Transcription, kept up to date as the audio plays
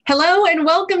Hello and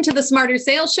welcome to the Smarter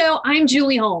Sales Show. I'm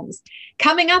Julie Holmes.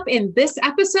 Coming up in this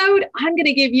episode, I'm going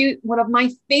to give you one of my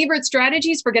favorite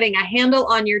strategies for getting a handle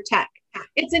on your tech.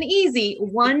 It's an easy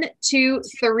 1, 2,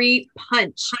 3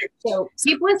 punch. So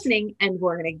keep listening and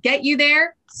we're going to get you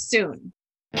there soon.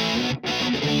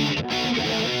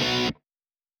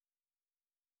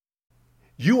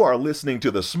 You are listening to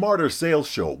the Smarter Sales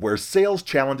Show, where sales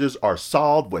challenges are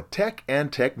solved with tech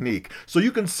and technique, so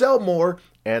you can sell more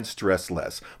and stress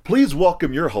less. Please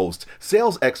welcome your hosts,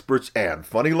 sales experts and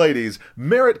funny ladies,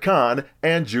 Merritt Khan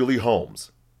and Julie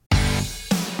Holmes.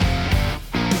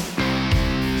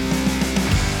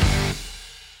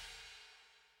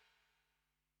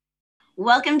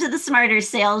 Welcome to the Smarter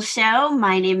Sales Show.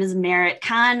 My name is Merritt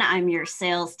Khan. I'm your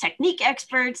sales technique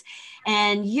expert,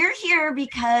 and you're here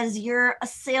because you're a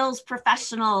sales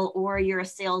professional or you're a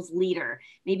sales leader.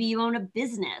 Maybe you own a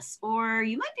business, or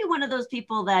you might be one of those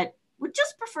people that would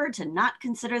just prefer to not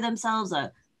consider themselves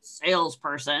a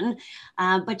salesperson,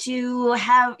 but you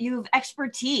have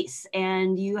expertise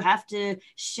and you have to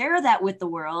share that with the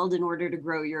world in order to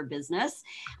grow your business.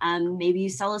 Maybe you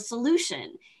sell a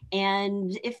solution.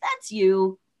 And if that's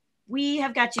you, we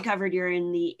have got you covered. You're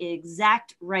in the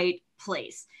exact right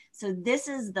place. So this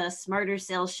is the Smarter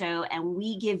Sales Show, and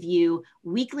we give you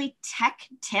weekly tech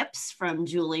tips from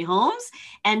Julie Holmes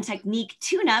and technique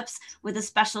tune-ups with a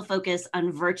special focus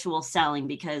on virtual selling,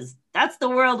 because that's the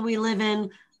world we live in.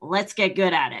 Let's get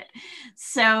good at it.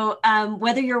 So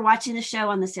whether you're watching the show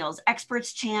on the Sales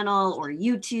Experts channel or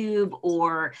YouTube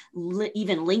or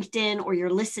even LinkedIn, or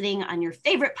you're listening on your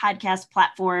favorite podcast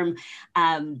platform,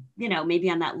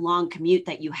 maybe on that long commute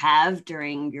that you have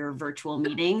during your virtual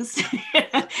meetings.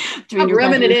 I'm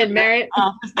rumming it in, Merritt.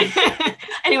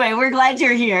 Anyway, we're glad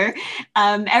you're here.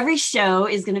 Every show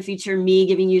is going to feature me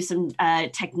giving you some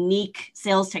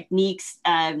sales techniques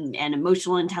and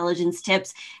emotional intelligence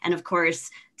tips. And of course,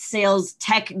 sales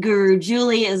tech guru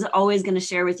Julie is always going to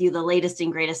share with you the latest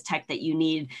and greatest tech that you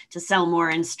need to sell more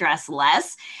and stress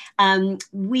less.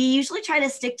 We usually try to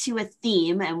stick to a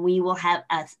theme, and we will have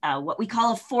what we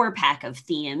call a 4-pack of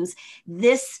themes.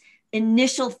 This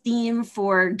initial theme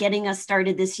for getting us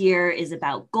started this year is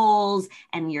about goals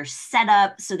and your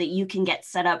setup so that you can get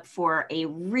set up for a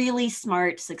really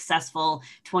smart, successful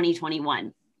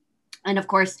 2021. And of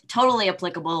course, totally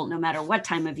applicable no matter what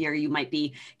time of year you might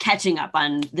be catching up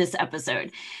on this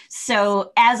episode.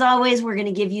 So as always, we're going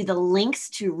to give you the links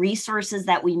to resources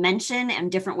that we mention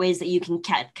and different ways that you can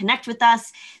connect with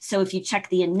us. So if you check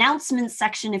the announcements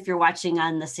section, if you're watching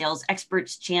on the Sales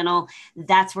Experts channel,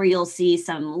 that's where you'll see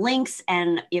some links.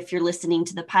 And if you're listening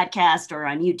to the podcast or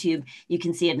on YouTube, you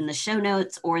can see it in the show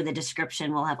notes or the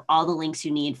description. We'll have all the links you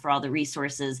need for all the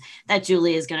resources that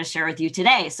Julie is going to share with you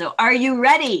today. So are you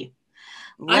ready?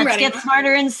 Let's get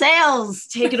smarter in sales.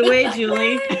 Take it away,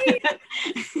 Julie.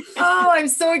 Oh, I'm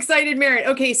so excited, Merritt.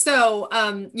 Okay, so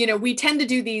we tend to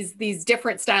do these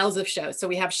different styles of shows. So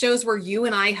we have shows where you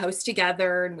and I host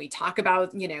together and we talk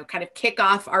about, kind of kick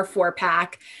off our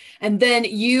 4-pack. And then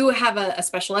you have a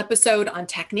special episode on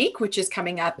technique, which is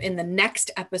coming up in the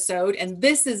next episode. And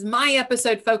this is my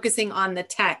episode focusing on the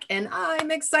tech. And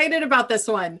I'm excited about this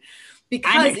one,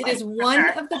 because it is one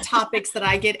of the topics that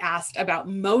I get asked about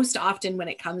most often when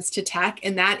it comes to tech.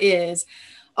 And that is,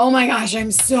 oh my gosh,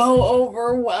 I'm so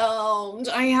overwhelmed.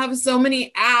 I have so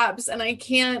many apps and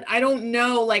I don't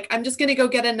know, I'm just going to go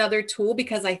get another tool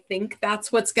because I think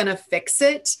that's what's going to fix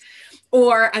it.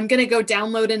 Or I'm going to go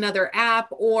download another app,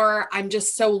 or I'm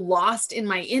just so lost in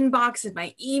my inbox and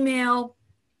my email.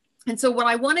 And so what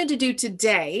I wanted to do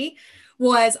today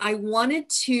was I wanted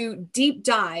to deep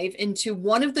dive into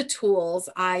one of the tools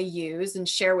I use and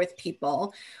share with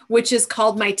people, which is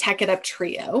called my Tech It Up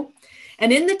Trio.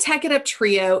 And in the Tech It Up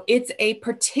Trio, it's a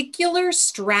particular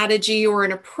strategy or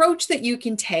an approach that you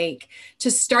can take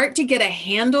to start to get a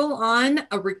handle on,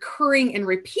 a recurring and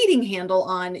repeating handle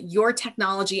on your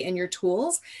technology and your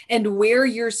tools, and where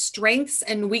your strengths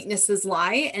and weaknesses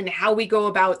lie, and how we go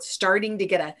about starting to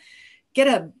get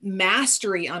a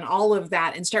mastery on all of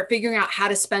that and start figuring out how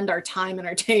to spend our time and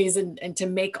our days and to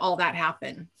make all that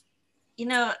happen.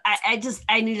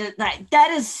 I need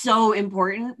that is so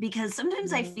important, because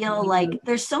sometimes I feel like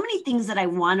there's so many things that I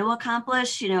want to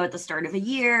accomplish, at the start of a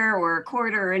year or a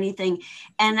quarter or anything.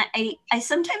 And I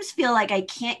sometimes feel like I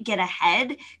can't get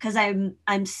ahead because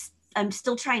I'm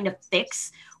still trying to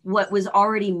fix what was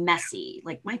already messy,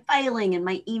 like my filing and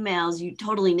my emails. You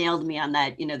totally nailed me on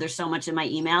that. There's so much in my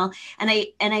email, and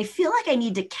I feel like I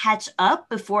need to catch up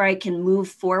before I can move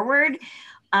forward.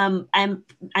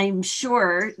 I'm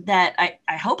sure that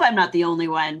I hope I'm not the only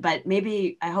one, but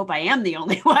maybe I hope I am the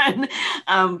only one.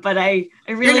 But I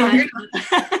really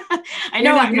I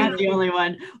know I'm not the only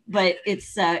one, but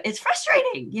it's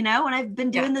frustrating, you know, and I've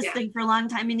been doing this thing for a long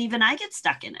time, and even I get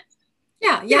stuck in it.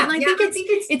 Yeah. And I think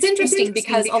it's interesting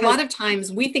because a lot of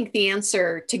times we think the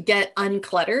answer to get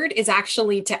uncluttered is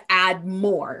actually to add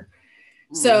more.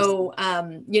 So,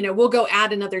 you know, we'll go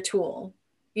add another tool.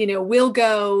 You know, we'll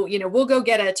go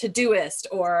get a Todoist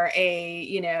or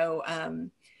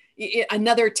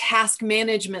another task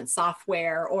management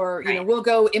software, or, you know, we'll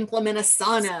go implement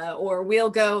Asana, or we'll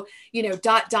go, you know, ...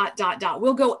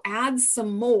 We'll go add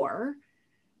some more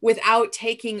without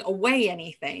taking away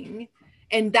anything.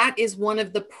 And that is one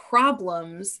of the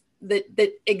problems that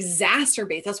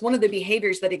exacerbates, that's one of the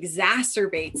behaviors that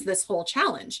exacerbates this whole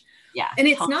challenge. Yeah. And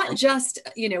it's not just,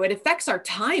 you know, it affects our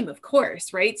time, of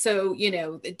course, right? So, you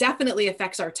know, it definitely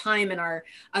affects our time and our,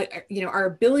 you know, our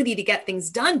ability to get things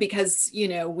done, because, you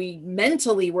know, we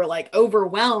mentally were like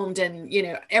overwhelmed, and, you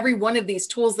know, every one of these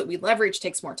tools that we leverage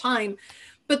takes more time.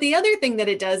 But the other thing that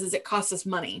it does is it costs us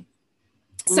money.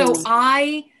 So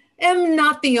I am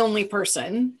not the only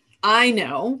person I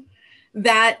know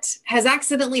that has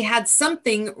accidentally had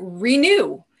something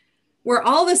renew, where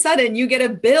all of a sudden you get a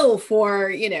bill for,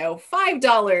 you know, $5,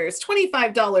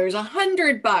 $25,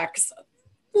 $100,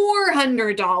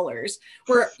 $400,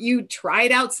 where you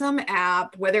tried out some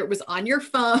app, whether it was on your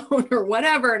phone or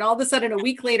whatever, and all of a sudden a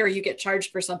week later you get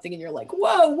charged for something and you're like,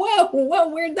 whoa,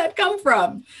 where'd that come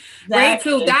from? Exactly. Right?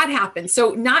 So that happens. So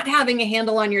not having a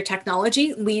handle on your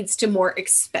technology leads to more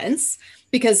expense,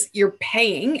 because you're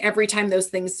paying every time those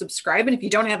things subscribe. And if you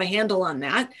don't have a handle on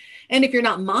that, and if you're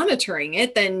not monitoring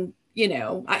it, then, you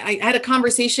know, I had a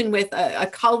conversation with a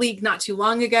colleague not too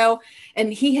long ago,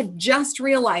 and he had just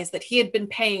realized that he had been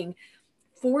paying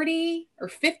 40 or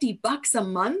 50 bucks a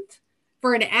month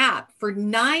for an app for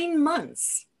 9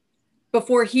 months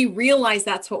before he realized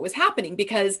that's what was happening,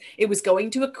 because it was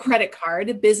going to a credit card,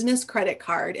 a business credit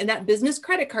card, and that business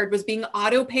credit card was being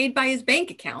auto paid by his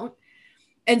bank account.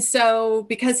 And so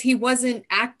because he wasn't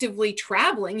actively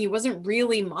traveling, he wasn't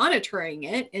really monitoring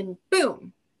it, and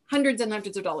boom, hundreds and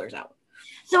hundreds of dollars out.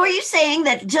 So are you saying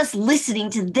that just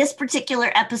listening to this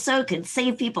particular episode could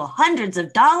save people hundreds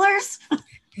of dollars?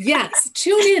 Yes,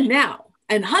 tune in now,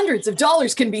 and hundreds of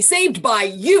dollars can be saved by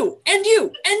you and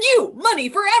you and you. Money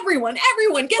for everyone.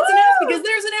 Everyone gets an app because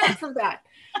there's an app for that.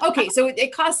 Okay, so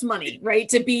it costs money, right,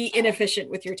 to be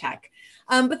inefficient with your tech.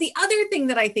 But the other thing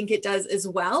that I think it does as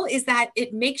well is that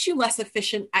it makes you less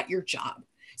efficient at your job.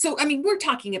 So, I mean, we're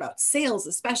talking about sales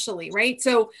especially, right?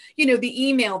 So, you know, the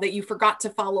email that you forgot to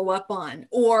follow up on,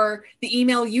 or the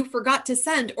email you forgot to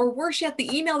send, or worse yet,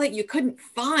 the email that you couldn't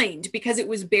find because it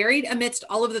was buried amidst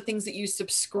all of the things that you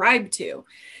subscribe to.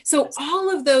 So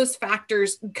all of those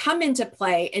factors come into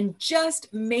play and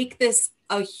just make this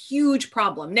a huge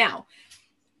problem. Now,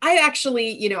 I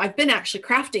actually, you know, I've been actually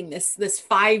crafting this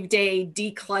 5-day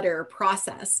declutter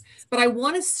process, but I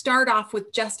want to start off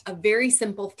with just a very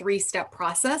simple 3-step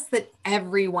process that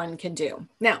everyone can do.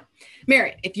 Now,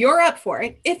 Mary, if you're up for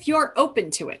it, if you're open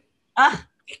to it,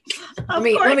 let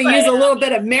me use a little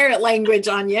bit of Merit language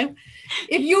on you.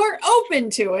 If you're open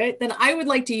to it, then I would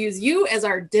like to use you as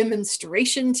our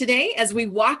demonstration today as we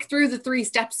walk through the 3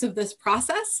 steps of this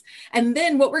process. And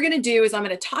then what we're going to do is I'm going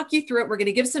to talk you through it. We're going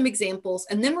to give some examples,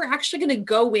 and then we're actually going to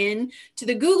go in to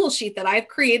the Google Sheet that I've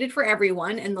created for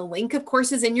everyone. And the link, of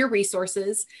course, is in your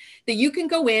resources, that you can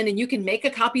go in and you can make a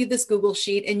copy of this Google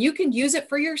Sheet, and you can use it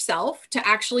for yourself to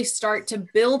actually start to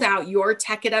build out your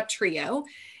Tech It Up trio,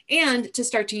 and to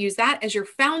start to use that as your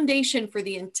foundation for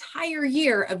the entire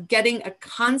year of getting a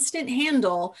constant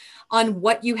handle on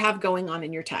what you have going on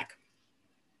in your tech.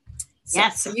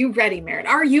 Yes. So are you ready, Merritt?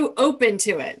 Are you open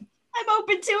to it? I'm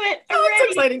open to it. That's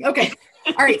exciting. Okay.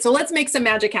 All right. So let's make some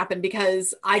magic happen,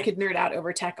 because I could nerd out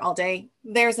over tech all day.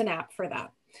 There's an app for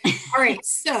that. All right.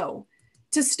 So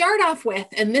to start off with,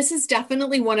 and this is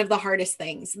definitely one of the hardest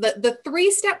things, the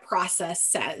 3-step process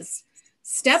says,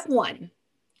 step 1,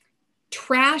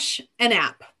 trash an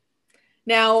app.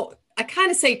 Now, I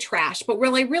kind of say trash, but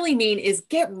what I really mean is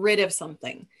get rid of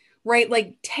something, right?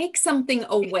 Like take something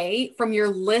away from your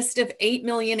list of 8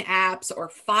 million apps or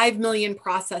 5 million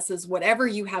processes, whatever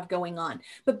you have going on.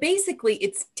 But basically,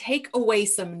 it's take away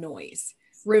some noise,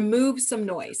 remove some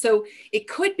noise. So it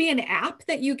could be an app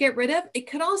that you get rid of.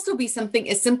 It could also be something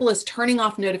as simple as turning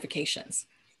off notifications.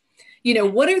 You know,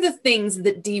 what are the things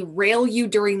that derail you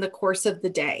during the course of the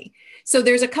day? So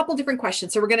there's a couple different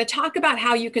questions. So we're going to talk about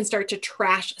how you can start to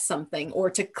trash something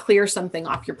or to clear something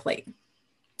off your plate.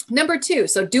 Number 2,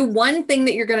 so do one thing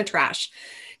that you're going to trash.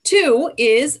 2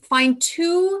 is find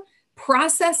 2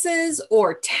 processes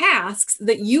or tasks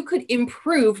that you could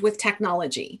improve with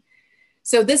technology.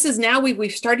 So this is now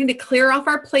we've starting to clear off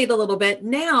our plate a little bit.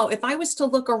 Now, if I was to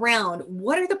look around,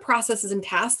 what are the processes and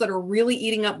tasks that are really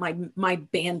eating up my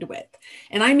bandwidth?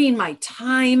 And I mean my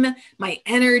time, my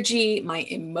energy, my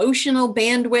emotional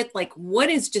bandwidth, like what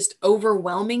is just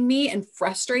overwhelming me and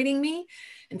frustrating me?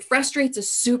 And frustrate's a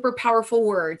super powerful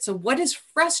word. So what is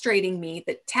frustrating me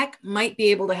that tech might be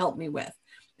able to help me with?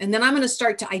 And then I'm going to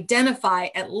start to identify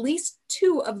at least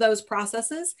 2 of those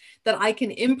processes that I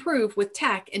can improve with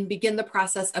tech and begin the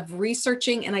process of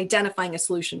researching and identifying a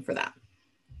solution for that.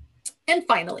 And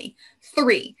finally,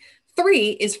 3. 3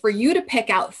 is for you to pick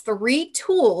out 3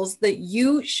 tools that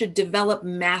you should develop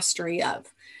mastery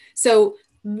of. So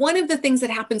one of the things that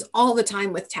happens all the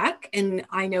time with tech, and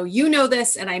I know you know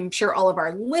this, and I'm sure all of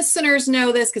our listeners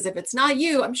know this, because if it's not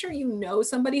you, I'm sure you know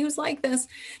somebody who's like this,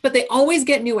 but they always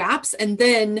get new apps and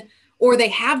then, or they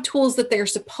have tools that they're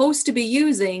supposed to be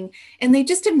using, and they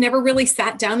just have never really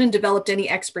sat down and developed any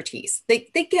expertise.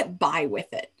 They get by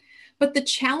with it. But the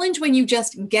challenge when you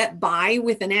just get by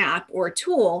with an app or a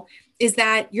tool is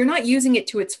that you're not using it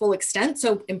to its full extent.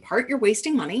 So in part, you're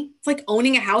wasting money. It's like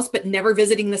owning a house, but never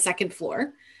visiting the second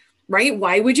floor, right?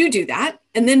 Why would you do that?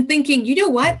 And then thinking, you know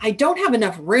what? I don't have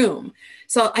enough room.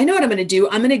 So I know what I'm going to do.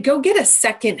 I'm going to go get a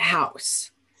second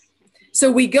house.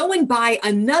 So we go and buy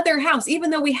another house, even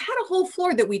though we had a whole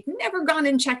floor that we'd never gone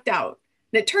and checked out.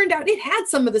 And it turned out it had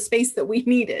some of the space that we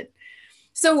needed.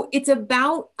 So it's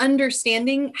about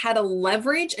understanding how to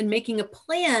leverage and making a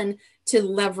plan to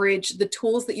leverage the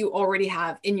tools that you already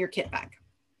have in your kit bag.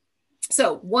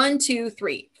 So 1, 2,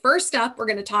 3. First up, we're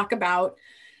going to talk about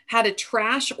how to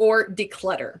trash or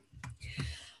declutter.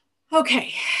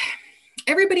 Okay.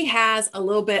 Everybody has a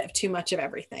little bit of too much of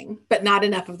everything, but not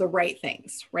enough of the right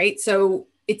things, right? So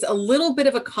it's a little bit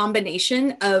of a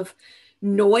combination of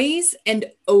noise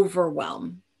and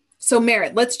overwhelm. So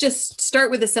Merritt, let's just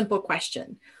start with a simple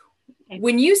question.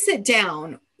 When you sit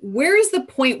down, where is the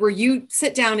point where you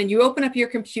sit down and you open up your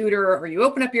computer or you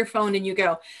open up your phone and you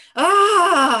go,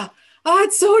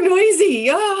 it's so noisy.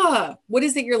 What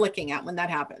is it you're looking at when that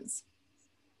happens?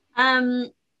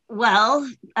 Well,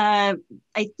 I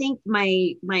think my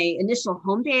initial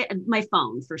home page, my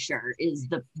phone for sure is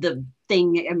the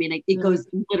thing. I mean, it goes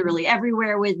literally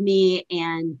everywhere with me.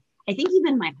 And I think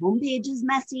even my homepage is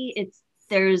messy.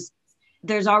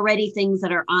 There's already things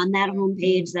that are on that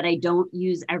homepage that I don't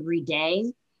use every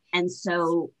day. And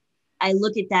so I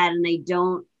look at that and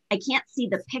I can't see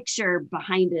the picture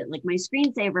behind it. Like my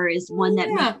screensaver is one that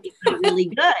makes it look really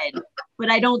good, but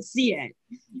I don't see it.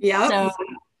 Yeah. So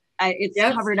it's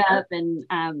covered up and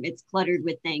it's cluttered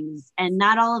with things, and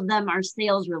not all of them are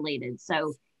sales related.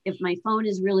 So if my phone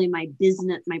is really my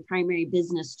primary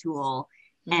business tool,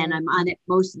 and I'm on it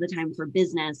most of the time for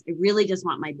business, I really just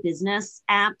want my business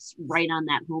apps right on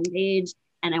that homepage.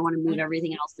 And I want to move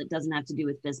everything else that doesn't have to do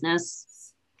with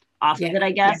business off of it,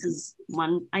 I guess, is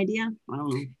one idea. I don't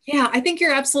know. Yeah, I think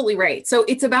you're absolutely right. So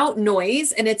it's about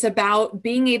noise and it's about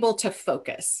being able to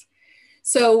focus.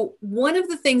 So one of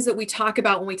the things that we talk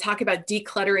about when we talk about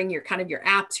decluttering your kind of your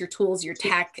apps, your tools, your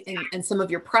tech, and some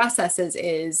of your processes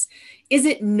is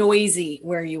it noisy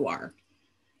where you are?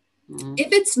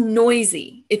 If it's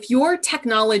noisy, if your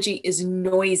technology is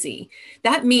noisy,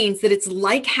 that means that it's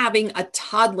like having a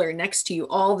toddler next to you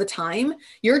all the time.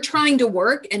 You're trying to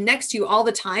work, and next to you all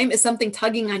the time is something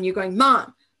tugging on you going,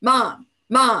 mom, mom,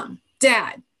 mom,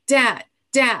 dad, dad,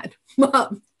 dad,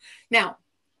 mom. Now,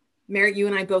 Merritt, you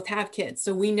and I both have kids,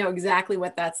 so we know exactly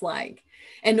what that's like.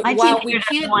 And while we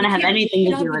can't want to have anything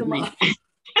to do with me.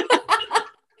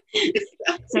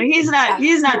 So he's not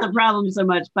the problem so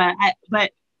much, but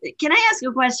can I ask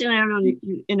you a question? I don't know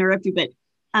to interrupt you, but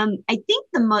I think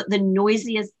the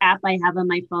noisiest app I have on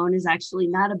my phone is actually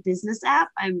not a business app.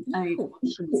 I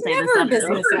shouldn't say this on a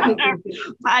business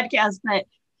podcast, but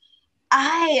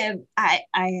I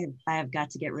have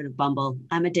got to get rid of Bumble.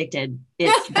 I'm addicted.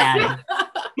 It's bad.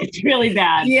 It's really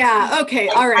bad. Yeah. Okay.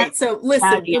 All right. So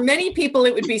listen, for many people,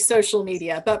 it would be social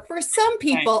media, but for some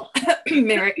people,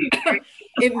 Merritt,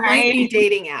 it might be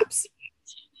dating apps.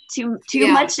 Too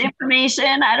much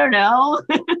information. I don't know.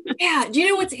 Yeah. Do you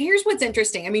know here's what's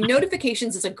interesting? I mean,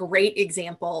 notifications is a great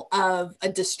example of a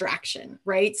distraction,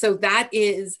 right? So that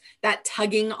is that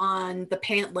tugging on the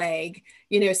pant leg,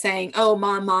 saying, oh,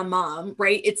 mom, mom, mom,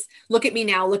 right? It's look at me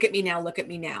now, look at me now, look at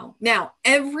me now. Now,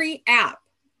 every app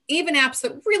Even apps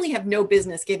that really have no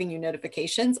business giving you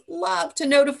notifications love to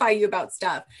notify you about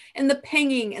stuff, and the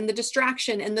pinging and the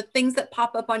distraction and the things that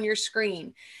pop up on your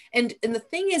screen. And the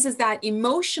thing is that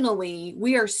emotionally,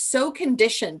 we are so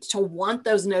conditioned to want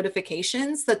those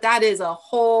notifications that is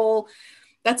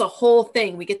that's a whole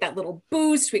thing. We get that little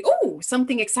boost.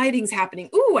 Something exciting is happening.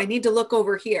 I need to look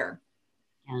over here.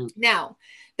 Yeah. Now,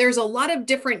 there's a lot of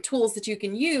different tools that you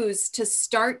can use to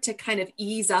start to kind of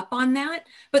ease up on that.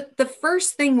 But the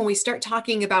first thing when we start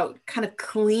talking about kind of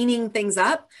cleaning things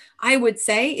up, I would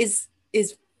say is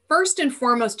first and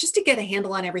foremost, just to get a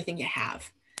handle on everything you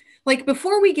have. Like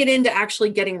before we get into actually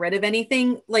getting rid of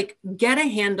anything, like get a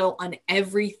handle on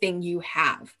everything you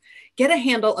have. Get a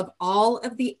handle of all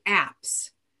of the apps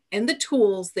and the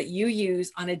tools that you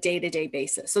use on a day-to-day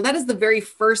basis. So that is the very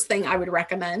first thing I would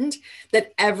recommend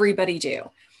that everybody do.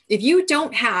 If you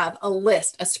don't have a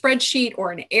list, a spreadsheet,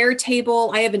 or an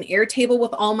Airtable, I have an Airtable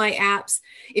with all my apps.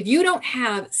 If you don't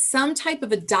have some type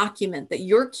of a document that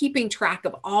you're keeping track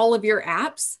of all of your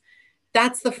apps,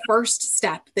 that's the first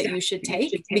step that you should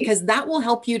take, because that will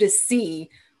help you to see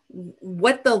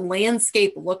what the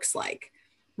landscape looks like,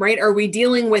 right? Are we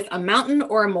dealing with a mountain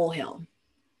or a molehill?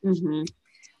 Mm-hmm.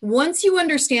 Once you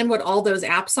understand what all those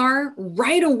apps are,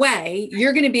 right away,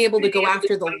 you're going to be able to go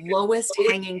after the lowest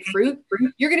hanging fruit.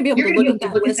 You're going to be able to look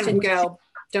at that list and go,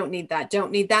 don't need that,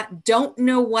 don't need that, don't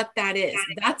know what that is.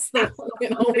 That's the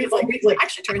always like,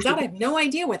 actually turns out I have no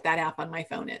idea what that app on my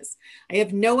phone is. I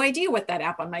have no idea what that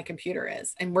app on my computer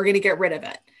is. And we're going to get rid of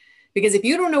it. Because if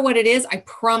you don't know what it is, I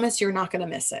promise you're not going to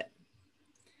miss it.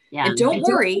 Yeah. And don't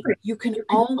worry, you can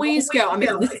always go. I'm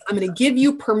going to give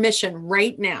you permission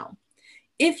right now.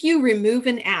 If you remove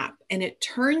an app and it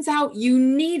turns out you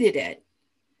needed it,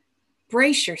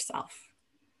 brace yourself.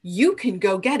 You can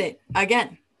go get it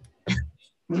again.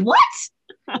 What?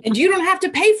 And you don't have to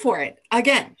pay for it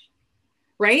again,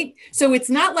 right? So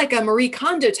it's not like a Marie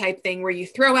Kondo type thing where you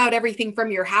throw out everything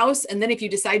from your house and then if you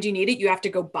decide you need it, you have to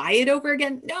go buy it over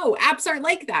again. No, apps aren't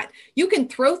like that. You can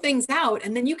throw things out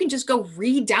and then you can just go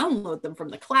re-download them from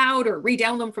the cloud or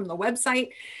re-download them from the website.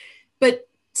 But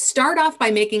start off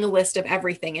by making a list of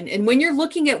everything. And when you're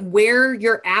looking at where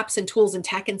your apps and tools and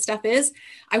tech and stuff is,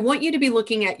 I want you to be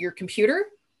looking at your computer.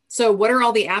 So what are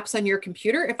all the apps on your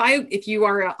computer? If you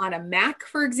are on a Mac,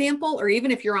 for example, or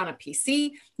even if you're on a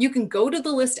PC, you can go to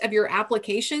the list of your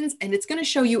applications and it's going to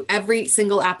show you every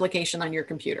single application on your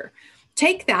computer.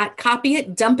 Take that, copy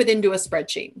it, dump it into a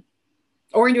spreadsheet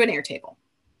or into an Airtable,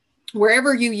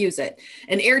 wherever you use it.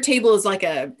 An Airtable is like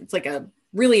a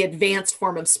really advanced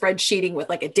form of spreadsheeting with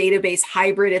like a database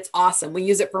hybrid. It's awesome. We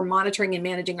use it for monitoring and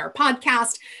managing our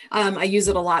podcast. I use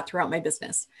it a lot throughout my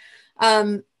business.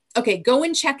 Okay, go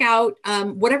and check out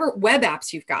whatever web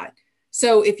apps you've got.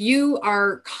 So if you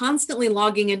are constantly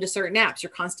logging into certain apps, you're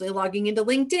constantly logging into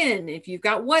LinkedIn, if you've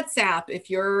got WhatsApp, if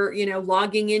you're,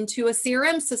 logging into a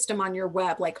CRM system on your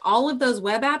web, like all of those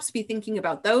web apps, be thinking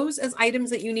about those as items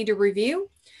that you need to review.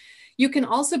 You can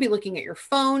also be looking at your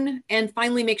phone, and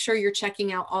finally make sure you're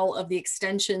checking out all of the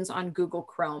extensions on Google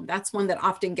Chrome. That's one that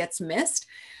often gets missed.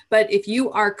 But if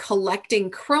you are collecting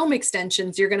Chrome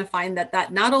extensions, you're going to find that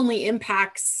that not only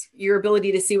impacts your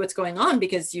ability to see what's going on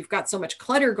because you've got so much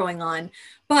clutter going on,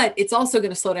 but it's also going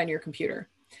to slow down your computer.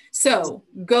 So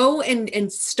go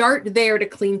and start there to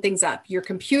clean things up. Your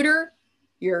computer,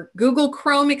 your Google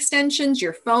Chrome extensions,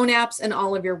 your phone apps, and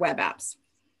all of your web apps.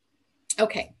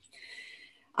 Okay.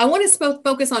 I want to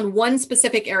focus on one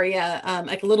specific area,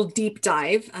 like a little deep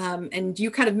dive. And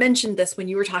you kind of mentioned this when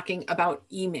you were talking about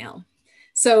email.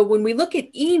 So when we look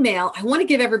at email, I want to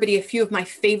give everybody a few of my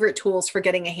favorite tools for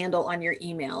getting a handle on your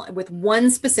email with one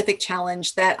specific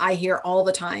challenge that I hear all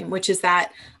the time, which is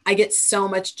that I get so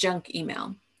much junk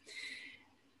email.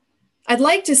 I'd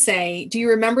like to say, do you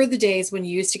remember the days when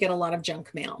you used to get a lot of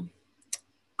junk mail?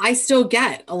 I still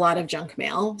get a lot of junk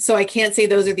mail, so I can't say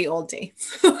those are the old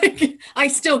days. I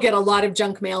still get a lot of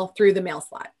junk mail through the mail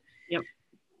slot. Yep.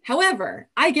 However,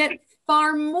 I get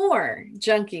far more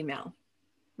junk email,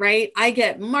 right? I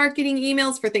get marketing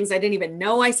emails for things I didn't even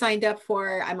know I signed up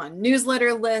for. I'm on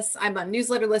newsletter lists. I'm on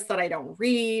newsletter lists that I don't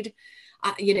read.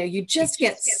 You just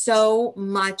get so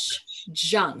much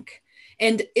junk.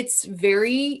 And it's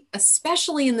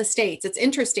especially in the States, it's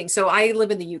interesting. So I live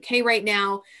in the UK right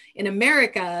now. In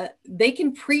America, they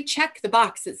can pre-check the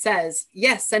box that says,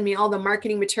 yes, send me all the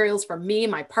marketing materials from me,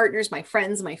 my partners, my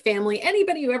friends, my family,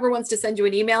 anybody who ever wants to send you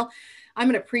an email. I'm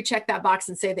going to pre-check that box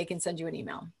and say they can send you an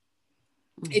email.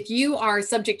 Mm-hmm. If you are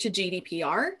subject to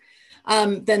GDPR,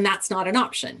 then that's not an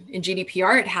option. In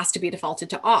GDPR, it has to be defaulted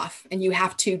to off, and you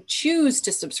have to choose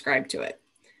to subscribe to it.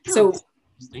 So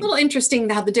a little interesting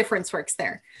how the difference works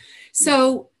there.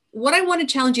 So what I want to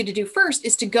challenge you to do first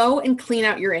is to go and clean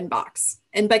out your inbox.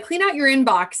 And by clean out your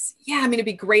inbox, yeah, I mean, it'd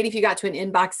be great if you got to an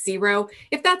inbox 0.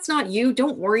 If that's not you,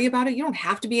 don't worry about it. You don't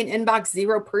have to be an inbox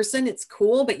 0 person. It's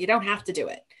cool, but you don't have to do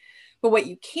it. But what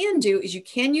you can do is you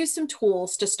can use some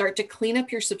tools to start to clean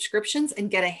up your subscriptions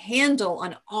and get a handle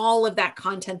on all of that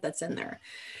content that's in there.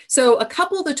 So a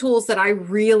couple of the tools that I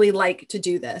really like to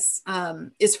do this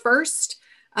is first,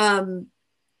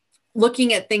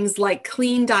 looking at things like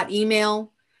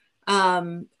clean.email,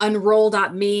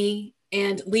 unroll.me,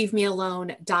 and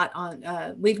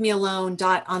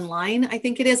leavemealone.online, I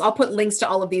think it is. I'll put links to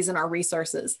all of these in our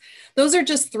resources. Those are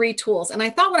just 3 tools. And I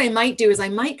thought what I might do is I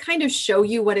might kind of show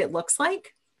you what it looks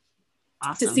like.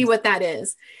 Awesome. To see what that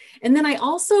is. And then I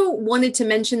also wanted to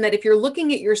mention that if you're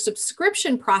looking at your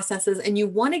subscription processes and you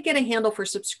want to get a handle for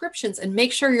subscriptions and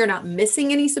make sure you're not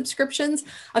missing any subscriptions,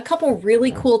 a couple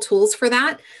really cool tools for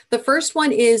that. The first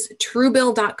one is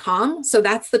truebill.com. So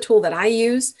that's the tool that I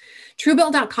use.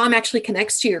 Truebill.com actually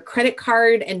connects to your credit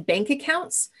card and bank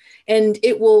accounts, and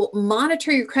it will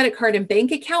monitor your credit card and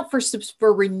bank account for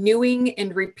renewing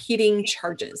and repeating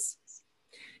charges.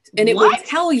 And it will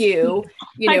tell you,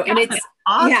 and it's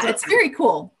awesome. Yeah, it's very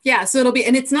cool. Yeah. So it'll be,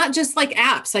 and it's not just like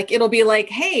apps, like it'll be like,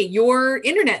 hey, your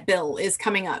internet bill is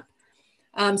coming up.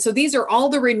 So these are all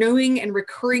the renewing and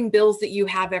recurring bills that you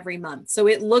have every month. So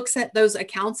it looks at those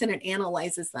accounts and it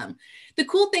analyzes them. The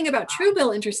cool thing about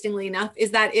Truebill, interestingly enough,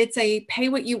 is that it's a pay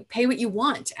what you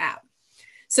want app.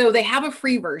 So they have a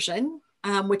free version,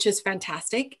 which is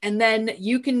fantastic. And then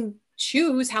you can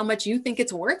choose how much you think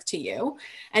it's worth to you,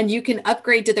 and you can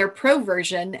upgrade to their pro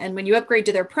version. And when you upgrade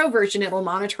to their pro version, it will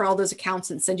monitor all those accounts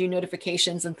and send you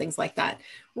notifications and things like that.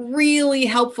 Really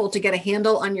helpful to get a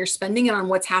handle on your spending and on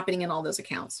what's happening in all those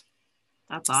accounts.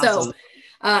 That's awesome. So,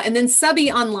 and then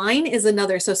Subby Online is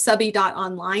another. So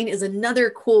Subby.online is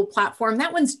another cool platform.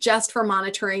 That one's just for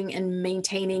monitoring and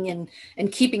maintaining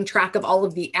and keeping track of all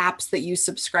of the apps that you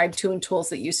subscribe to and tools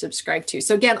that you subscribe to.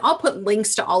 So again, I'll put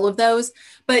links to all of those,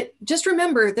 but just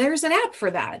remember there's an app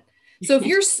for that. So if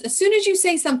you're, as soon as you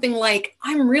say something like,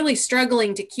 I'm really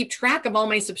struggling to keep track of all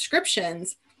my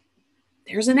subscriptions,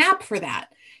 there's an app for that.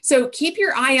 So keep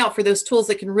your eye out for those tools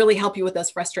that can really help you with those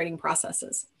frustrating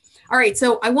processes. All right,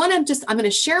 so I'm going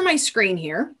to share my screen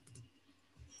here,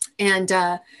 and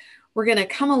we're going to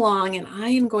come along, and I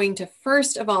am going to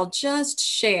first of all just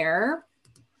share.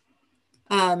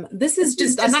 This is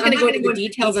just, I'm not going to go into the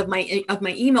details of my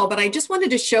email, but I just wanted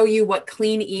to show you what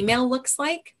clean email looks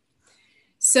like.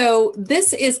 So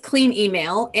this is clean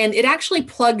email, and it actually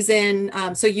plugs in.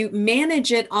 So you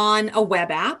manage it on a web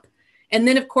app. And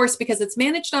then, of course, because it's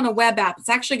managed on a web app, it's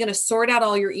actually going to sort out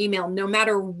all your email, no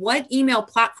matter what email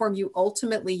platform you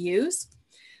ultimately use.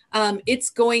 It's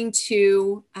going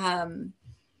to, no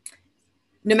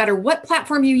matter what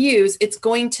platform you use, it's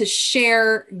going to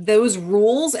share those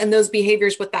rules and those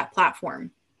behaviors with that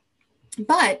platform.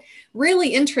 But really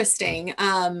interesting,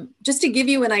 just to give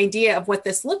you an idea of what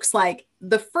this looks like,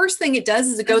 the first thing it does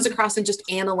is it goes across and just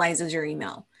analyzes your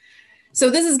email. So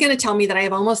this is going to tell me that I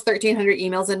have almost 1,300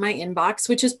 emails in my inbox,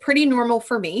 which is pretty normal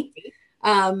for me.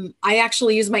 I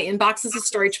actually use my inbox as a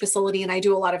storage facility, and I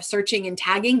do a lot of searching and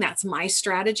tagging. That's my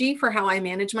strategy for how I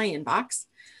manage my inbox.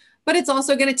 But it's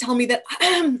also going to tell me that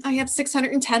I have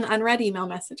 610 unread email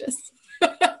messages.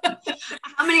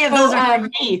 How many of those are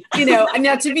me?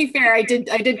 Now to be fair, I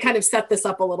did kind of set this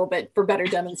up a little bit for better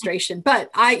demonstration. But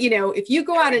if you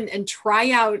go out and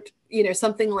try out,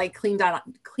 something like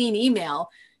clean email,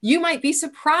 you might be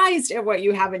surprised at what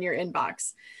you have in your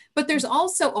inbox. But there's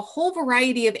also a whole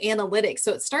variety of analytics.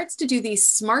 So it starts to do these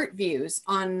smart views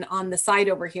on the side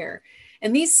over here.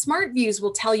 And these smart views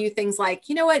will tell you things like,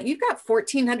 you know what, you've got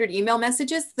 1,400 email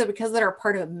messages because that are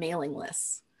part of mailing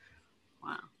lists.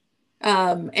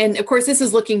 Wow. And of course, this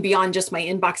is looking beyond just my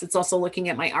inbox. It's also looking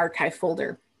at my archive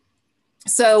folder.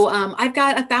 So I've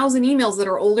got 1,000 emails that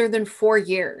are older than 4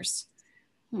 years.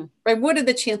 Right? What are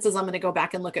the chances I'm going to go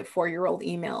back and look at 4-year-old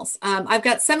emails? I've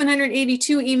got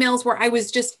 782 emails where I was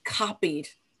just copied.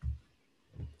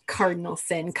 Cardinal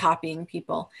sin, copying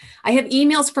people. I have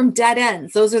emails from dead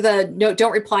ends. Those are the no,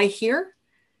 don't reply here.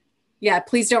 Yeah,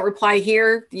 please don't reply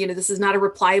here. This is not a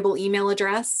replyable email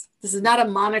address. This is not a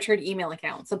monitored email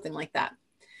account, something like that.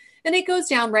 And it goes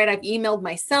down, right? I've emailed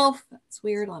myself. It's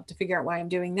weird. I'll have to figure out why I'm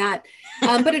doing that.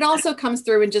 But it also comes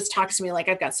through and just talks to me like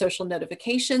I've got social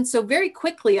notifications. So very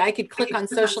quickly, I could click on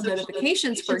social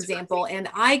notifications, for example, and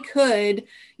I could,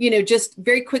 just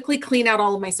very quickly clean out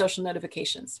all of my social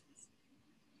notifications.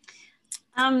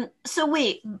 So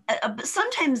wait,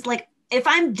 sometimes like if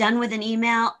I'm done with an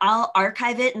email, I'll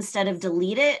archive it instead of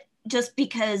delete it, just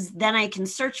because then I can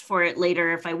search for it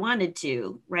later if I wanted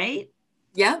to, right?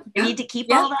 Yeah. I need to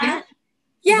keep all that?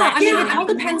 Yeah, I mean, it all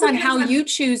depends on how you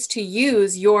choose to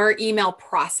use your email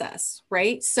process,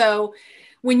 right? So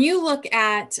when you look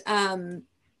at,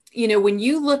 when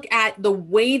you look at the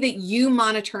way that you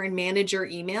monitor and manage your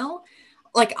email,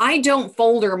 like I don't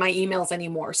folder my emails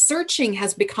anymore. Searching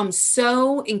has become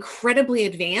so incredibly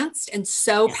advanced and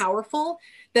so powerful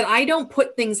that I don't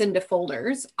put things into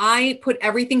folders. I put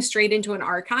everything straight into an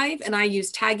archive, and I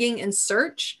use tagging and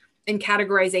search and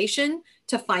categorization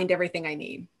to find everything I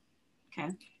need. Okay.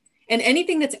 And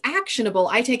anything that's actionable,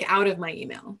 I take out of my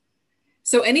email.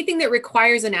 So anything that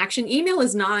requires an action, email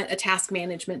is not a task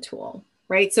management tool,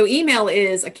 right? So email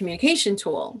is a communication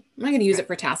tool. I'm not going to use it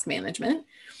for task management.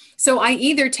 So I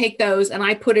either take those and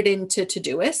I put it into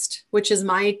Todoist, which is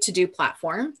my to-do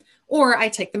platform, or I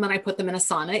take them and I put them in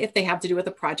Asana if they have to do with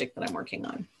a project that I'm working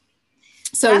on.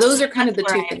 So those are kind of the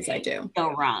two things I do.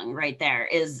 Go wrong right there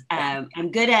is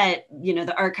I'm good at,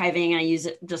 the archiving. I use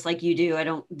it just like you do. I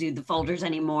don't do the folders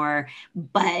anymore,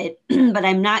 but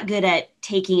I'm not good at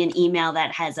taking an email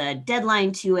that has a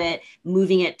deadline to it,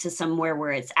 moving it to somewhere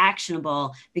where it's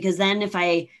actionable, because then if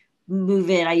I move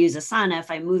it, I use Asana. If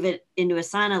I move it into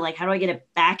Asana, like how do I get it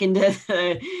back into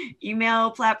the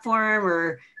email platform,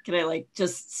 or can I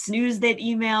just snooze that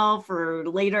email for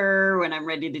later when I'm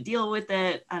ready to deal with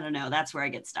it? I don't know. That's where I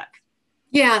get stuck.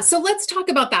 Yeah. So let's talk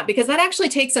about that, because that actually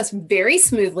takes us very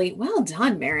smoothly. Well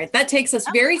done, Merritt. That takes us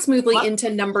very smoothly into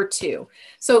number 2.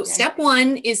 So step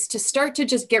 1 is to start to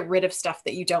just get rid of stuff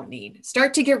that you don't need.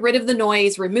 Start to get rid of the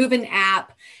noise, remove an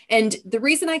app. And the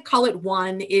reason I call it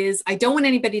 1 is I don't want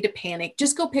anybody to panic.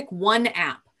 Just go pick one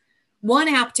app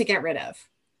to get rid of,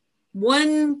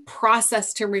 one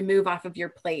process to remove off of your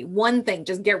plate, one thing,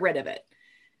 just get rid of it.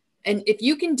 And if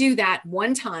you can do that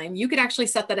one time, you could actually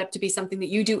set that up to be something that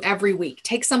you do every week.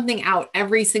 Take something out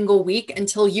every single week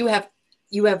until you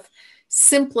have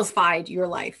simplified your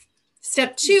life.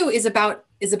 Step 2 is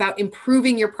about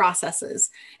improving your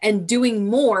processes and doing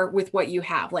more with what you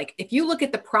have. Like if you look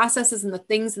at the processes and the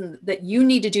things that you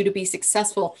need to do to be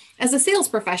successful as a sales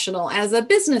professional, as a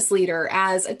business leader,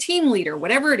 as a team leader,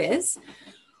 whatever it is,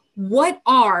 what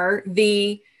are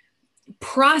the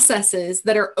processes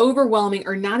that are overwhelming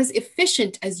or not as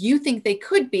efficient as you think they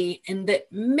could be, and that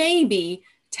maybe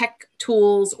tech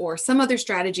tools or some other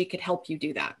strategy could help you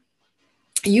do that?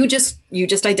 You just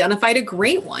identified a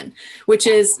great one, which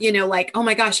is, oh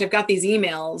my gosh, I've got these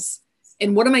emails,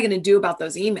 and what am I going to do about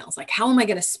those emails? Like, how am I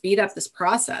going to speed up this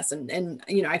process? And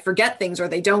I forget things, or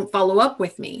they don't follow up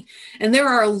with me. And there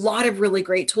are a lot of really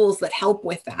great tools that help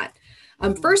with that.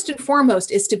 First and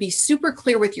foremost is to be super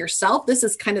clear with yourself. This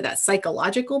is kind of that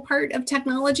psychological part of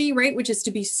technology, right? Which is to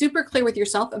be super clear with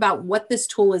yourself about what this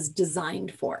tool is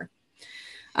designed for.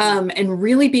 And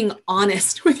really being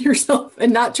honest with yourself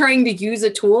and not trying to use a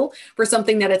tool for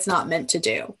something that it's not meant to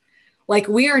do. Like,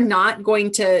 we are not going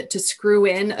to screw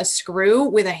in a screw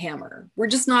with a hammer. We're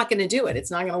just not going to do it. It's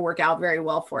not going to work out very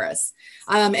well for us.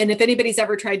 And if anybody's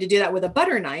ever tried to do that with a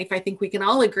butter knife, I think we can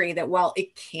all agree that while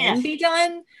it can be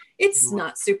done, it's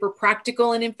not super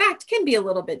practical, and in fact can be a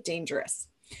little bit dangerous.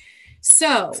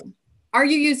 So, are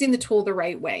you using the tool the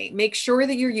right way? Make sure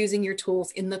that you're using your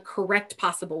tools in the correct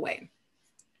possible way.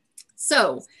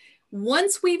 So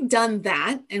once we've done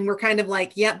that, and we're kind of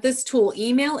like, yep, this tool,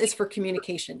 email is for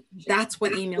communication. That's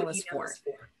what email is for.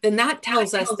 Then that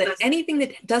tells us that anything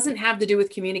that doesn't have to do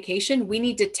with communication, we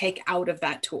need to take out of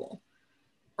that tool,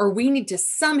 or we need to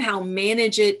somehow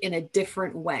manage it in a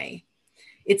different way.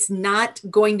 It's not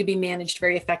going to be managed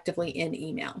very effectively in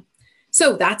email.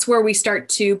 So that's where we start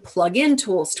to plug in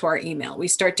tools to our email. We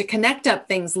start to connect up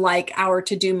things like our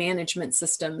to-do management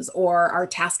systems or our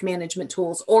task management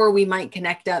tools, or we might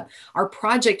connect up our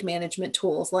project management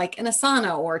tools like an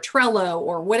Asana or Trello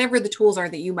or whatever the tools are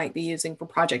that you might be using for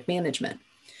project management.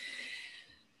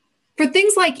 For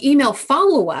things like email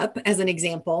follow-up, as an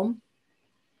example,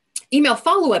 email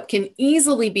follow-up can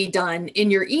easily be done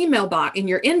in your email box, in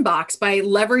your inbox, by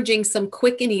leveraging some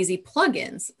quick and easy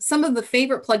plugins. Some of the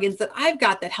favorite plugins that I've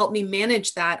got that help me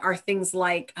manage that are things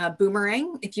like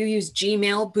Boomerang. If you use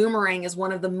Gmail, Boomerang is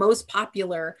one of the most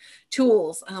popular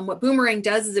tools. What Boomerang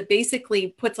does is it basically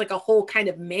puts like a whole kind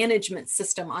of management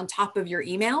system on top of your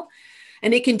email.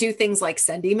 And it can do things like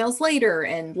send emails later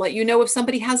and let you know if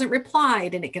somebody hasn't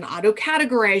replied, and it can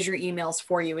auto-categorize your emails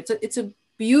for you. It's a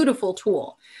beautiful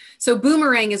tool. So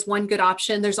Boomerang is one good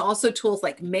option. There's also tools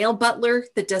like Mail Butler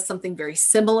that does something very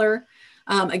similar.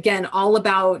 Again, all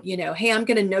about, hey, I'm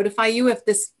going to notify you if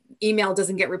this email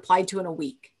doesn't get replied to in a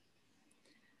week.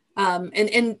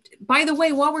 And by the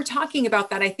way, while we're talking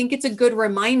about that, I think it's a good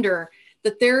reminder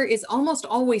that there is almost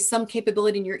always some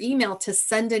capability in your email to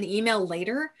send an email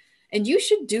later, and you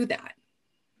should do that.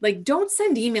 Like, don't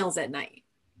send emails at night.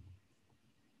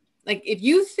 Like, if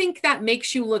you think that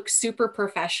makes you look super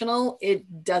professional,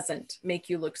 it doesn't make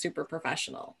you look super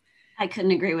professional. I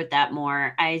couldn't agree with that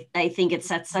more. I think it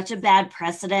sets such a bad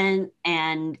precedent.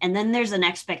 And then there's an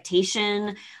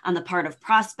expectation on the part of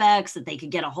prospects that they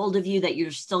could get a hold of you, that you're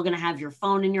still going to have your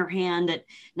phone in your hand at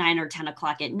 9 or 10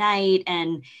 o'clock at night.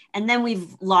 And then we've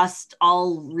lost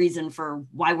all reason for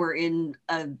why we're in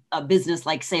a business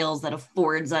like sales that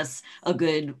affords us a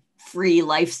good free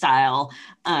lifestyle.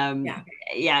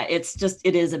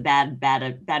 It is a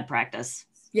bad practice.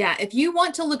 Yeah. If you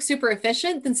want to look super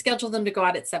efficient, then schedule them to go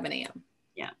out at 7 a.m.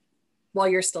 Yeah. While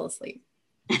you're still asleep.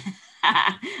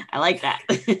 I like that.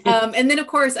 And then, of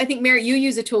course, I think, Merritt, you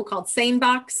use a tool called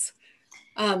SaneBox.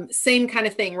 Same kind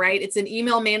of thing, right? It's an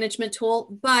email management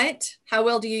tool, but how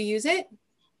well do you use it?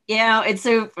 Yeah, it's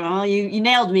you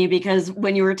nailed me, because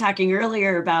when you were talking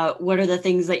earlier about what are the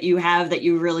things that you have that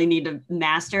you really need to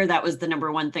master, that was the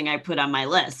number one thing I put on my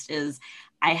list. Is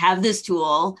I have this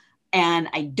tool and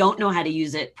I don't know how to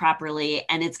use it properly.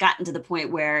 And it's gotten to the point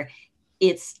where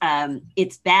it's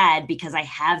bad because I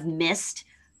have missed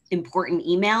important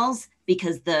emails,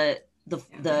 because the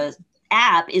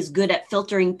app is good at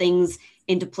filtering things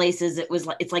into places.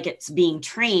 It's like it's being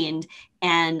trained,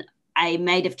 and I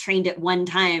might have trained it one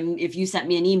time. If you sent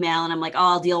me an email and I'm like,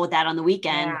 oh, I'll deal with that on the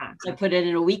weekend. Yeah. So I put it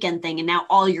in a weekend thing, and now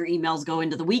all your emails go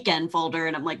into the weekend folder.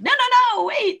 And I'm like, no,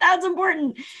 wait, that's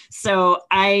important. So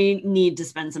I need to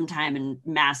spend some time and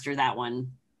master that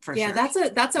one for sure. Yeah,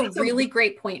 that's a really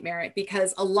great point, Merritt,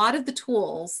 because a lot of the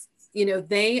tools,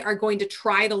 they are going to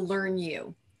try to learn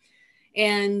you.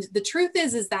 And the truth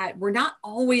is that we're not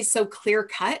always so clear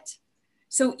cut.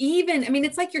 So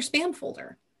it's like your spam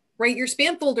folder. Right? Your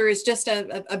spam folder is just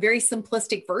a very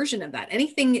simplistic version of that.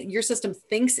 Anything your system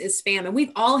thinks is spam. And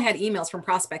we've all had emails from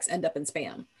prospects end up in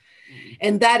spam.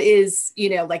 And that is,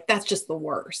 that's just the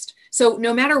worst. So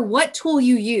no matter what tool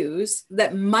you use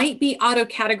that might be auto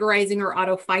categorizing or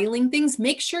auto filing things,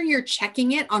 make sure you're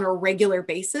checking it on a regular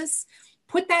basis.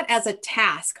 Put that as a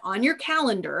task on your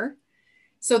calendar,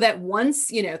 so that once,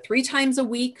 3 times a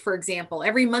week, for example,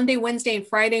 every Monday, Wednesday, and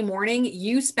Friday morning,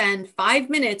 you spend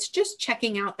 5 minutes just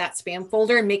checking out that spam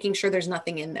folder and making sure there's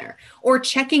nothing in there, or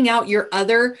checking out your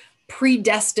other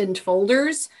predestined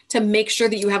folders to make sure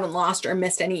that you haven't lost or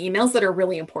missed any emails that are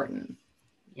really important.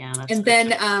 Yeah. And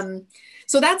then,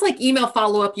 so that's like email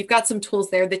follow-up. You've got some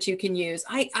tools there that you can use.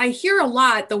 I hear a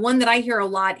lot. The one that I hear a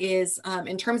lot is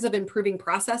in terms of improving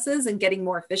processes and getting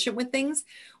more efficient with things.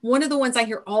 One of the ones I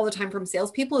hear all the time from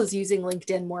salespeople is using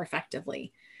LinkedIn more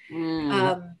effectively.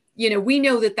 We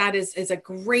know that is a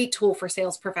great tool for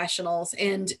sales professionals.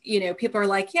 And, people are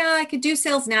like, yeah, I could do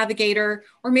Sales Navigator,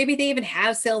 or maybe they even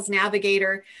have Sales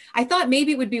Navigator. I thought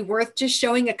maybe it would be worth just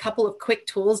showing a couple of quick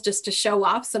tools just to show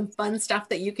off some fun stuff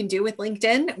that you can do with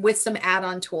LinkedIn with some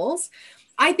add-on tools.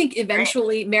 I think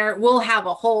eventually, Merritt,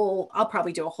 I'll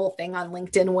probably do a whole thing on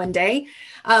LinkedIn one day.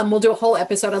 We'll do a whole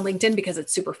episode on LinkedIn because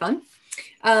it's super fun.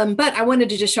 But I wanted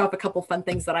to just show up a couple fun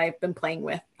things that I've been playing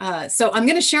with. So I'm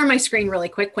going to share my screen really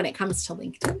quick when it comes to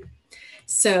LinkedIn.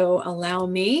 So allow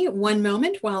me one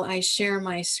moment while I share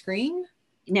my screen.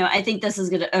 I think this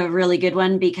is a really good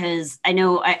one, because I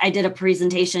know I did a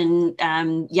presentation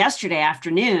yesterday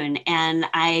afternoon, and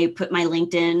I put my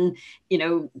LinkedIn,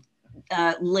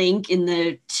 link in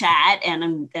the chat,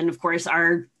 and of course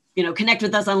our connect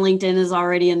with us on LinkedIn is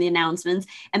already in the announcements,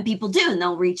 and people do, and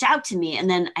they'll reach out to me, and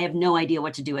then I have no idea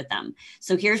what to do with them.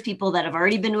 So here's people that have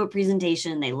already been to a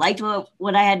presentation. They liked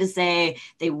what I had to say.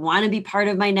 They want to be part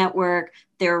of my network.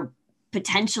 They're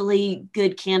potentially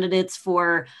good candidates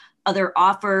for other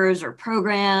offers or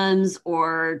programs,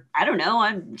 or I don't know,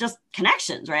 I'm just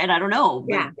connections, right? I don't know.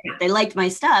 Yeah. They liked my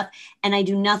stuff, and I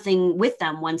do nothing with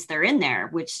them once they're in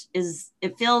there,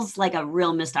 it feels like a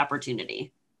real missed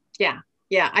opportunity.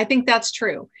 Yeah, I think that's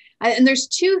true. And there's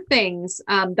 2 things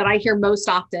that I hear most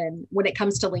often when it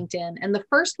comes to LinkedIn. And the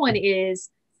first one is,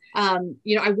 I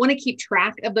want to keep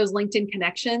track of those LinkedIn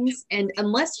connections. And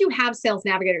unless you have Sales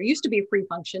Navigator, it used to be a free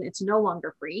function. It's no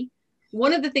longer free.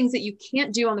 One of the things that you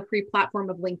can't do on the free platform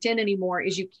of LinkedIn anymore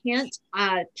is you can't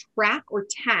track or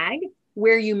tag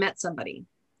where you met somebody.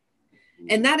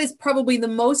 And that is probably the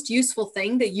most useful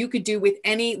thing that you could do with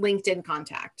any LinkedIn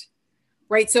contact.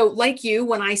 Right. So like you,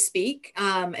 when I speak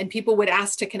and people would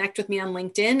ask to connect with me on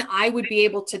LinkedIn, I would be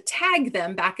able to tag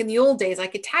them. Back in the old days, I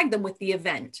could tag them with the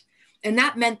event. And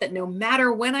that meant that no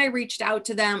matter when I reached out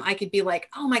to them, I could be like,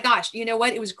 oh my gosh, you know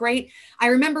what? It was great. I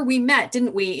remember we met,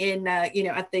 didn't we, in, at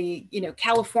the,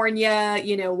 California,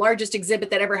 largest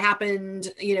exhibit that ever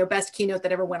happened, best keynote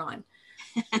that ever went on.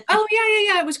 Oh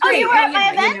yeah. It was great. Oh, you were at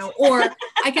my event?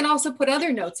 I can also put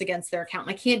other notes against their account.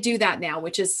 I can't do that now,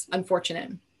 which is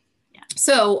unfortunate.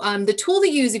 So the tool to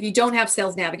use if you don't have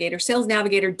Sales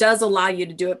Navigator does allow you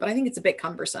to do it, but I think it's a bit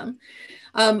cumbersome.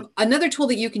 Another tool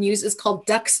that you can use is called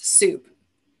Duck's Soup.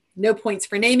 No points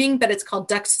for naming, but it's called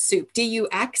Duck's Soup,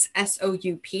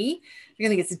 D-U-X-S-O-U-P. I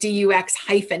think it's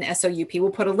D-U-X-S-O-U-P. We'll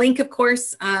put a link, of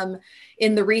course,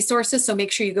 in the resources, so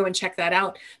make sure you go and check that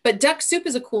out. But Duck Soup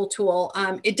is a cool tool.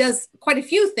 It does quite a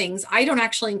few things. I don't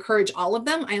actually encourage all of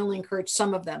them. I only encourage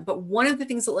some of them. But one of the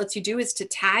things it lets you do is to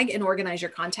tag and organize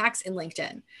your contacts in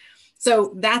LinkedIn.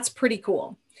 So that's pretty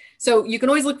cool. So you can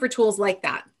always look for tools like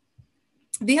that.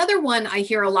 The other one I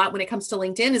hear a lot when it comes to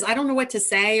LinkedIn is I don't know what to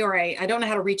say, or I don't know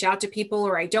how to reach out to people,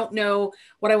 or I don't know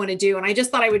what I want to do. And I just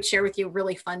thought I would share with you a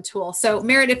really fun tool. So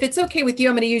Merritt, if it's okay with you,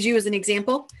 I'm going to use you as an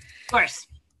example. Of course.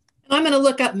 I'm going to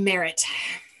look up Merritt,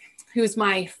 who's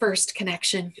my first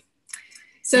connection.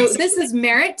 So this is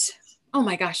Merritt. Oh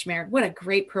my gosh, Merritt, what a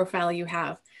great profile you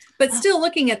have. But still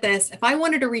looking at this, if I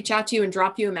wanted to reach out to you and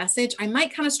drop you a message, I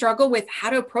might kind of struggle with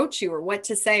how to approach you or what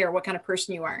to say or what kind of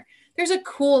person you are. There's a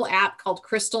cool app called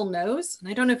Crystal Knows. And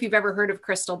I don't know if you've ever heard of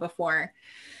Crystal before,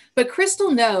 but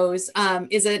Crystal Knows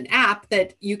is an app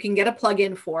that you can get a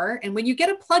plugin for. And when you get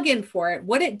a plugin for it,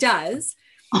 what it does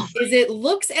is it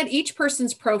looks at each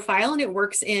person's profile, and it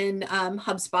works in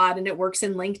HubSpot and it works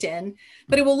in LinkedIn,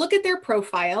 but it will look at their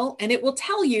profile and it will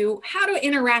tell you how to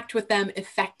interact with them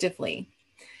effectively.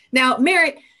 Now,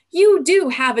 Merritt, you do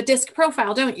have a DISC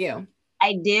profile, don't you?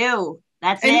 I do.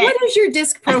 That's and it. What is your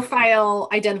DISC profile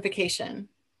identification?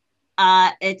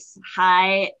 It's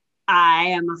high. I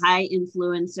am a high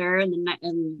influencer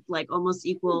and like almost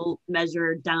equal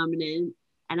measure dominant.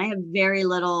 And I have very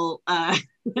little of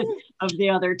the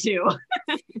other two.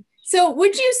 So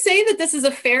would you say that this is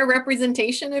a fair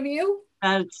representation of you?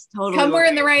 That's totally somewhere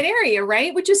in the right area,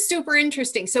 right? Which is super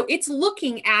interesting. So it's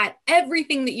looking at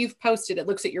everything that you've posted. It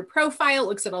looks at your profile, it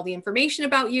looks at all the information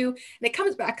about you, and it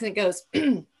comes back and it goes,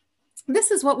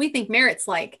 this is what we think Merritt's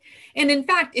like. And in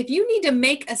fact, if you need to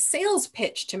make a sales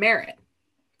pitch to Merritt,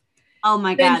 oh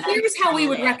my God. Then here's how we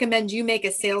would recommend you make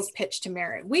a sales pitch to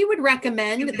Merritt. We would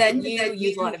recommend that you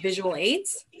use a lot of visual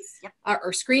aids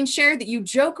or screen share, that you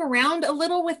joke around a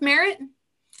little with Merritt.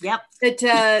 Yep.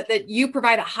 That you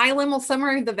provide a high level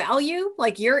summary of the value,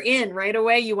 like you're in right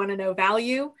away. You want to know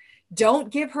value.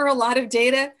 Don't give her a lot of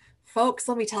data. Folks,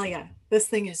 let me tell you, this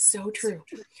thing is so true.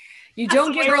 You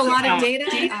don't give her a lot of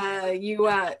data.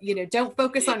 You don't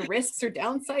focus on risks or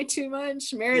downside too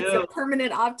much. Merritt's a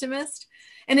permanent optimist.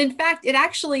 And in fact, it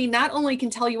actually not only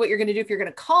can tell you what you're going to do if you're going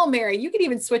to call Merritt, you could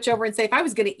even switch over and say, if I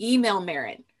was going to email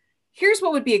Merritt, here's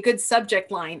what would be a good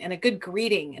subject line and a good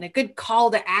greeting and a good call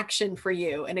to action for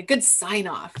you and a good sign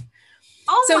off.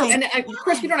 And of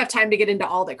course, we don't have time to get into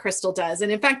all that Crystal does.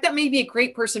 And in fact, that may be a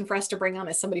great person for us to bring on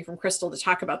as somebody from Crystal to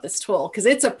talk about this tool, because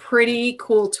it's a pretty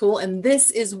cool tool. And this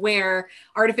is where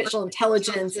artificial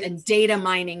intelligence and data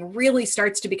mining really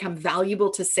starts to become valuable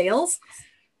to sales.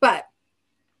 But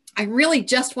I really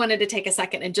just wanted to take a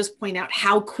second and just point out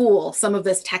how cool some of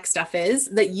this tech stuff is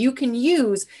that you can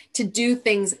use to do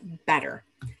things better.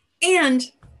 And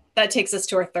that takes us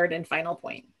to our third and final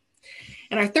point.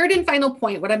 And our third and final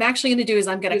point, what I'm actually going to do is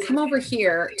I'm going to come over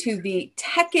here to the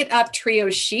Tech It Up Trio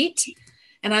sheet,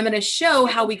 and I'm going to show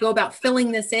how we go about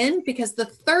filling this in, because the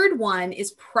third one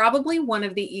is probably one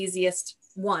of the easiest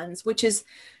ones, which is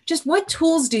just what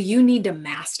tools do you need to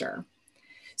master?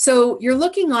 So you're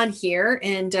looking on here,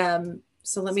 and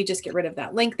so let me just get rid of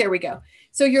that link. There we go.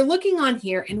 So you're looking on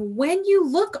here, and when you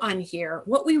look on here,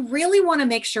 what we really want to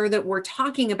make sure that we're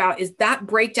talking about is that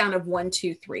breakdown of 1,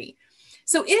 2, 3.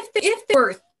 So if there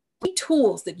were 3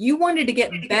 tools that you wanted to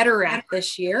get better at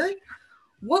this year,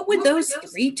 what would those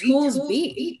 3 tools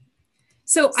be?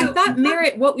 So I thought,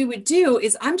 Merritt, what we would do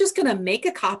is I'm just going to make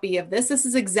a copy of this. This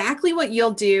is exactly what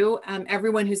you'll do.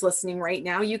 Everyone who's listening right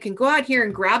now, you can go out here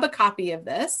and grab a copy of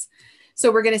this.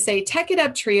 So we're going to say Tech It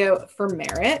Up Trio for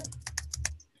Merritt.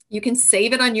 You can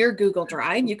save it on your Google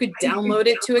Drive. You could download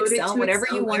it to Excel, whatever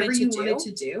you wanted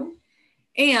to do.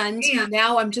 And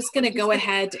now I'm just going to go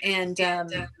ahead and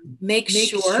make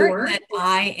sure that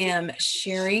I am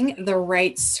sharing the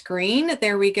right screen.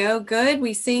 There we go. Good.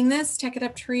 We seeing this? Tech It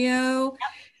Up Trio.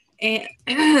 And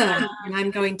I'm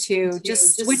going to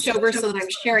just switch over so that I'm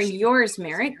sharing yours,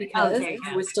 Merritt, because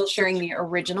I was still sharing the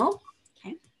original.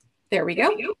 Okay. There we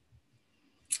go.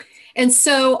 And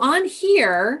so on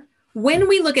here, when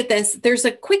we look at this, there's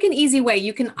a quick and easy way.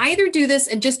 You can either do this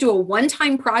and just do a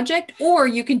one-time project, or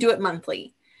you can do it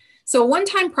monthly. So a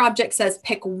one-time project says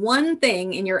pick one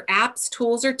thing in your apps,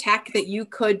 tools, or tech that you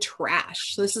could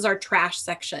trash. So this is our trash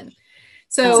section.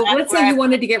 So let's say you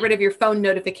wanted to get rid of your phone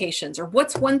notifications, or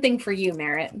what's one thing for you,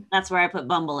 Merritt? That's where I put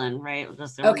Bumble in, right?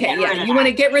 Okay, yeah. You want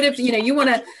to get rid of, you want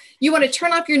to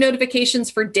turn off your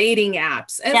notifications for dating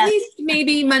apps, at least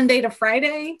maybe Monday to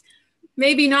Friday,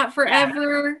 maybe not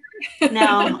forever. Yeah.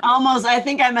 No, almost. I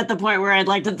think I'm at the point where I'd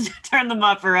like to turn them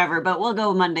off forever, but we'll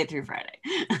go Monday through Friday.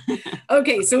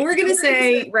 Okay, so we're going to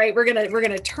say, right, we're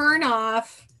going to turn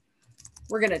off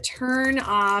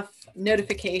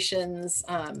notifications,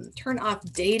 turn off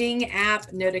dating app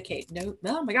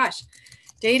oh my gosh,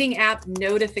 dating app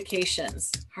notifications.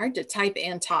 Hard to type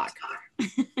and talk.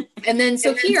 And then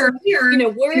so here,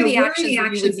 what are the actions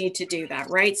that you would need to do that,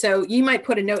 right? So you might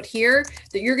put a note here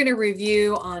that you're going to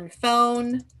review on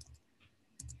phone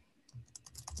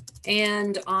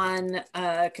and on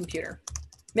a computer.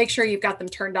 Make sure you've got them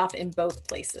turned off in both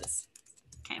places.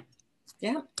 Okay.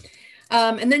 Yeah.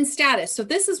 And then status. So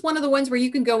this is one of the ones where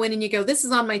you can go in and you go, this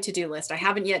is on my to-do list. I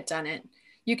haven't yet done it.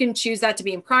 You can choose that to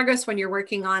be in progress when you're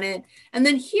working on it. And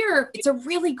then here, it's a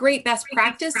really great best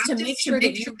practice to make sure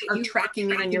that you are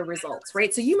tracking on your results,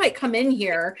 right? So you might come in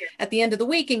here at the end of the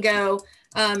week and go,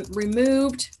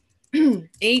 removed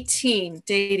 18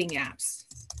 dating apps.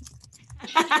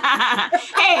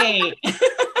 Hey.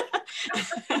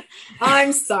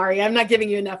 I'm sorry. I'm not giving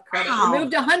you enough credit. Wow.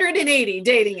 Removed 180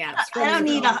 dating apps.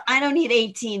 I don't need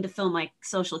 18 to fill my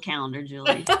social calendar,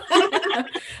 Julie.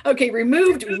 Okay.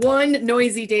 Removed one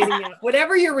noisy dating app.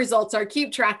 Whatever your results are,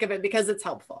 keep track of it because it's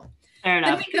helpful. Fair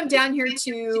enough. Then we come down here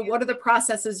to what are the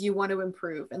processes you want to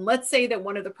improve? And let's say that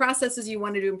one of the processes you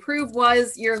wanted to improve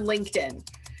was your LinkedIn,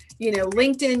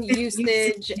 LinkedIn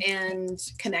usage and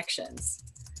connections.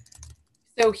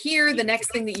 So here, the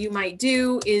next thing that you might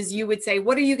do is you would say,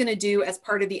 what are you going to do as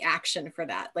part of the action for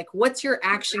that? Like, what's your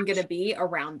action going to be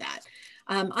around that?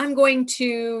 I'm going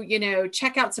to,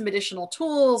 check out some additional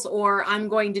tools, or I'm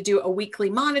going to do a weekly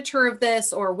monitor of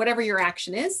this, or whatever your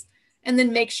action is, and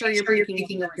then make sure you're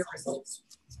picking your results.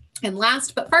 And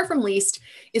last, but far from least,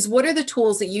 is what are the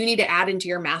tools that you need to add into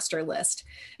your master list?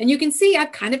 And you can see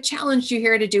I've kind of challenged you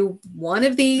here to do one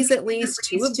of these at least,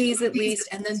 two of these at least,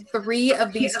 and then 3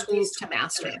 of these tools to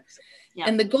master. Yeah.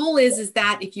 And the goal is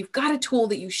that if you've got a tool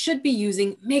that you should be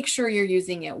using, make sure you're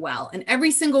using it well. And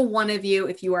every single one of you,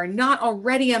 if you are not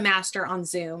already a master on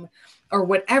Zoom or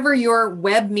whatever your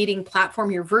web meeting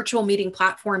platform, your virtual meeting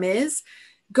platform is,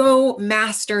 go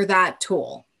master that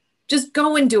tool. Just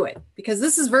go and do it, because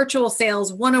this is virtual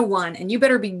sales 101 and you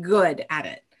better be good at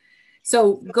it.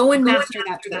 So go and master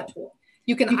that tool.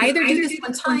 You can either do this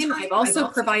one time. I've also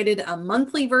provided a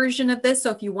monthly version of this. So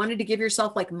if you wanted to give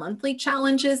yourself like monthly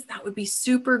challenges, that would be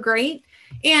super great.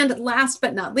 And last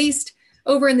but not least,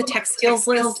 over in the tech skills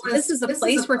list, this is a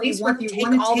place where if you want to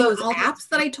take all those apps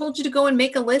that I told you to go and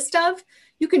make a list of,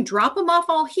 you can drop them off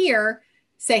all here.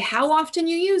 Say how often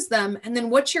you use them, and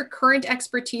then what's your current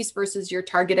expertise versus your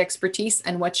target expertise,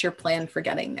 and what's your plan for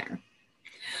getting there.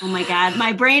 Oh my God,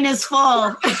 my brain is full.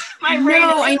 I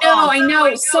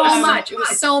know, so much. It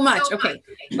was so much. Okay,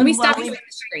 let me stop sharing the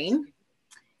screen.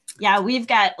 Yeah, we've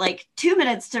got like 2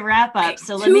 minutes to wrap up.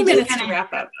 So let me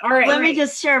wrap up. All right. Let me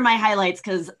just share my highlights,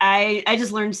 because I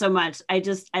just learned so much. I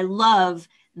love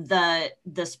the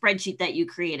spreadsheet that you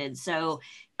created. So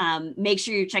make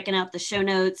sure you're checking out the show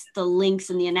notes, the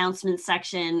links in the announcements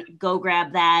section. Go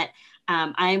grab that.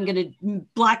 I am going to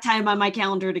block time on my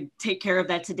calendar to take care of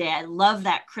that today. I love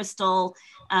that Crystal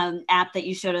app that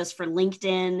you showed us for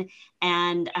LinkedIn.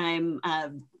 And I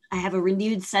have a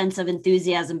renewed sense of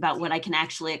enthusiasm about what I can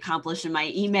actually accomplish in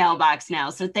my email box now.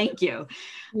 So thank you.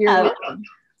 You're welcome.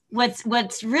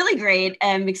 What's really great,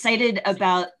 I'm excited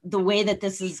about the way that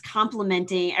this is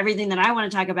complementing everything that I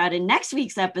want to talk about in next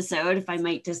week's episode, if I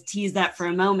might just tease that for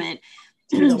a moment.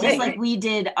 Just like we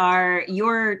did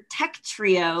your tech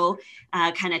trio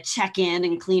kind of check in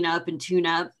and clean up and tune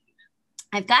up.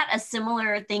 I've got a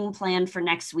similar thing planned for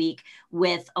next week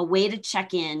with a way to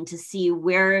check in to see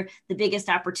where the biggest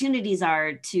opportunities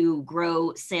are to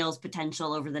grow sales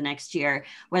potential over the next year,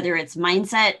 whether it's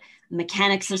mindset,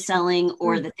 mechanics of selling,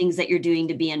 or the things that you're doing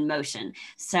to be in motion.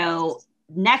 So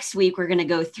next week, we're going to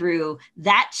go through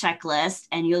that checklist,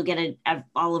 and you'll get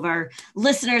all of our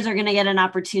listeners are going to get an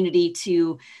opportunity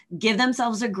to give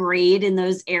themselves a grade in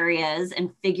those areas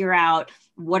and figure out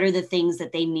what are the things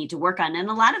that they need to work on. And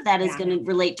a lot of that is going to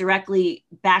relate directly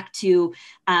back to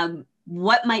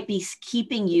what might be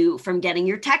keeping you from getting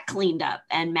your tech cleaned up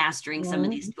and mastering some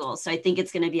of these tools. So I think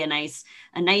it's going to be a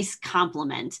nice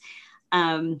complement.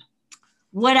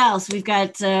 What else? We've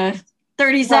got 30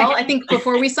 seconds. Well, I think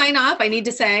before we sign off, I need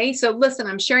to say, so listen,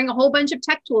 I'm sharing a whole bunch of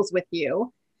tech tools with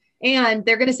you. and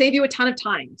they're going to save you a ton of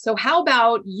time. So how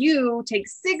about you take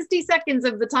 60 seconds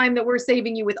of the time that we're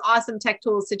saving you with awesome tech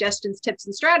tools, suggestions, tips,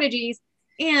 and strategies,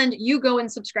 and you go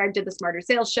and subscribe to the Smarter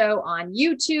Sales Show on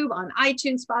YouTube, on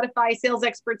iTunes, Spotify, Sales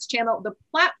Experts channel, the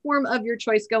platform of your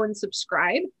choice. Go and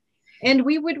subscribe. And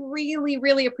we would really,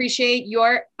 really appreciate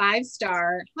your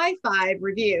 5-star high five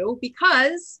review,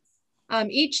 because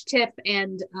each tip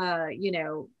and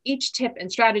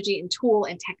strategy and tool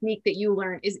and technique that you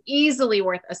learn is easily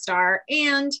worth a star.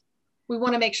 And we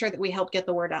want to make sure that we help get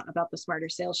the word out about the Smarter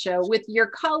Sales Show with your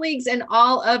colleagues and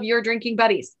all of your drinking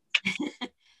buddies.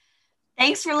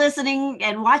 Thanks for listening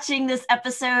and watching this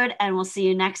episode, and we'll see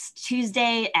you next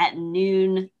Tuesday at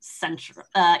noon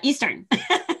Eastern.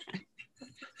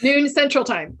 Noon Central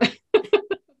Time.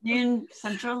 Noon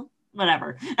Central?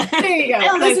 Whatever. There you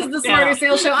go. This is the Smarter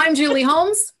Sales Show. I'm Julie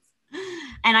Holmes.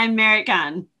 And I'm Merritt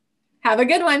Khan. Have a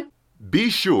good one.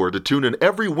 Be sure to tune in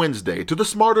every Wednesday to the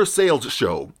Smarter Sales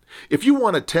Show. If you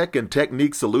want a tech and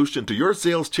technique solution to your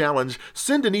sales challenge,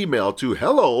 send an email to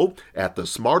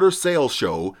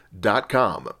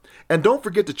hello@thesmartersalesshow.com. And don't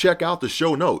forget to check out the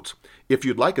show notes. If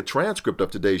you'd like a transcript of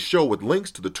today's show with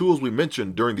links to the tools we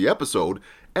mentioned during the episode,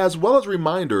 as well as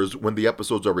reminders when the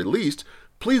episodes are released,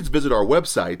 please visit our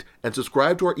website and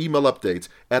subscribe to our email updates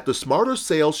at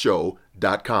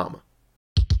thesmartersalesshow.com.